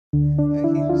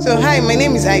So hi, my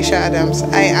name is Aisha Adams.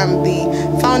 I am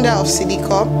the founder of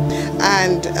SIDDIQAH,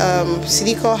 and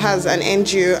SIDDIQAH has an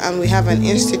NGO and we have an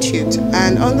institute,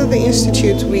 and under the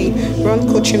institute we run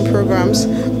coaching programs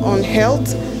on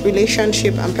health,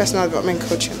 relationship and personal development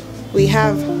coaching. We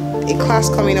have a class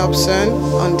coming up soon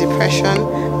on depression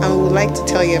and we would like to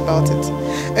tell you about it.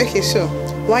 Okay, so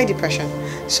why depression?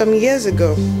 Some years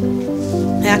ago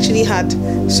I actually had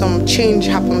some change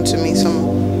happen to me,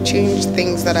 some change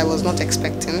things that I was not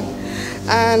expecting,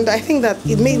 and I think that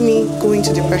it made me go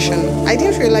into depression. I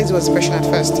didn't realize it was depression at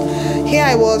first. Here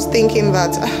I was thinking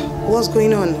that what's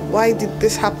going on, why did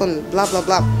this happen, blah blah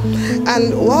blah,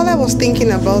 and while I was thinking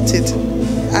about it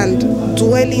and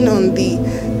dwelling on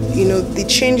the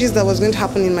changes that was going to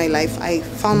happen in my life, I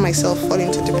found myself falling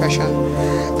into depression,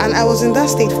 and I was in that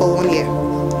state for 1 year,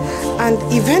 and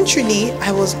eventually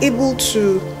I was able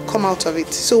to come out of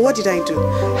it. So what did I do?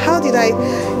 How did I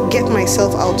get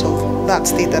myself out of that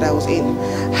state that I was in?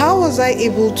 How was I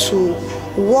able to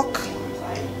walk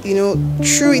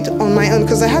through it on my own?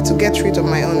 Because I had to get through it on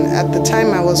my own. At the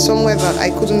time I was somewhere that I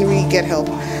couldn't really get help.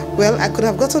 Well, I could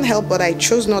have gotten help, but I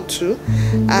chose not to,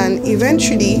 and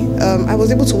eventually I was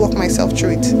able to walk myself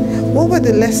through it. What were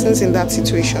the lessons in that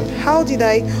situation? How did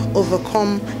I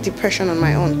overcome depression on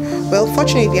my own? Well,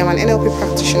 fortunately I'm an NLP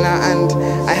practitioner and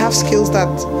I have skills that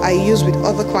I use with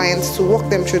other clients to walk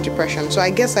them through depression, so I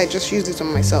guess I just used it on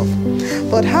myself.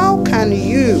 But how can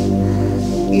you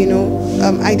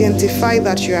identify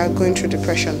that you are going through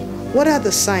depression? What are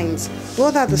the signs?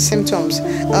 What are the symptoms?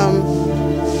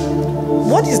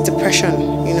 What is depression?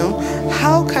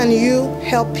 How can you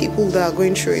help people that are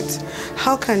going through it?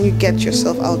 How can you get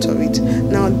yourself out of it?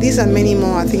 Now, these and many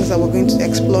more are things that we're going to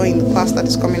explore in the class that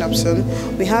is coming up soon.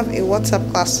 We have a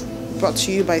WhatsApp class brought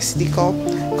to you by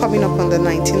STANBIC coming up on the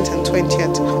 19th and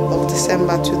 20th of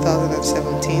December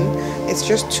 2017. It's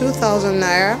just 2,000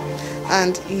 naira.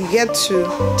 And you get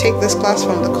to take this class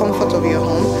from the comfort of your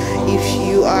home. If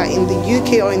you are in the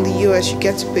UK or in the US, you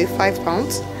get to pay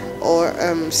 £5 or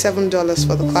 $7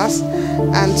 for the class,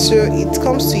 and so it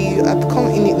comes to you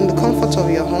in the comfort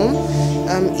of your home.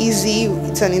 Easy.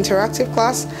 It's an interactive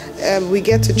class. We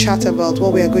get to chat about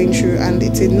what we are going through, and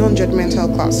it's a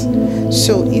non-judgmental class.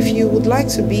 So if you would like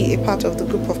to be a part of the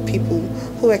group of people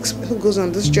who goes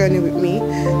on this journey with me,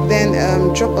 then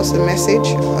drop us a message,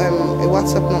 a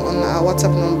WhatsApp on our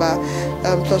WhatsApp number,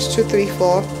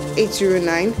 +234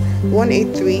 809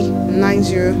 183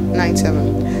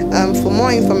 9097. For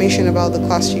more information about the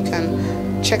class, you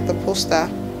can check the poster,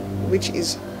 which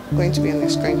is going to be on the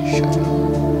screen shortly.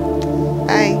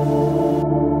 Bye.